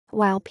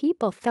While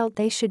people felt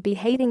they should be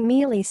hating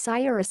Miley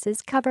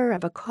Cyrus's cover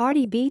of a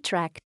Cardi B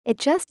track, it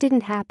just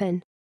didn't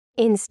happen.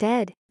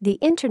 Instead, the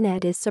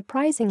internet is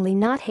surprisingly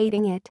not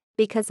hating it,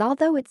 because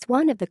although it's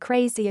one of the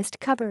craziest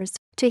covers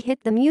to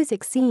hit the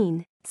music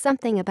scene,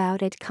 something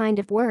about it kind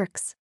of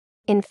works.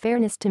 In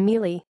fairness to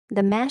Miley,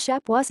 the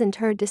mashup wasn't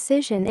her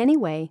decision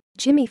anyway.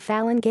 Jimmy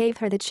Fallon gave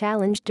her the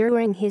challenge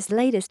during his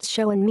latest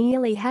show and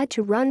Miley had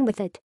to run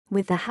with it,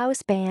 with the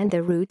house band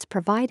The Roots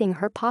providing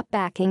her pop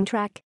backing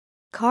track.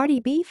 Cardi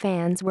B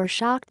fans were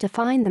shocked to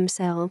find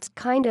themselves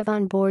kind of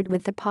on board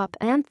with the pop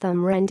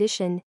anthem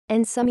rendition,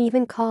 and some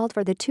even called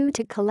for the two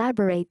to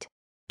collaborate.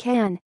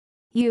 Can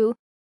you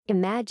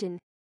imagine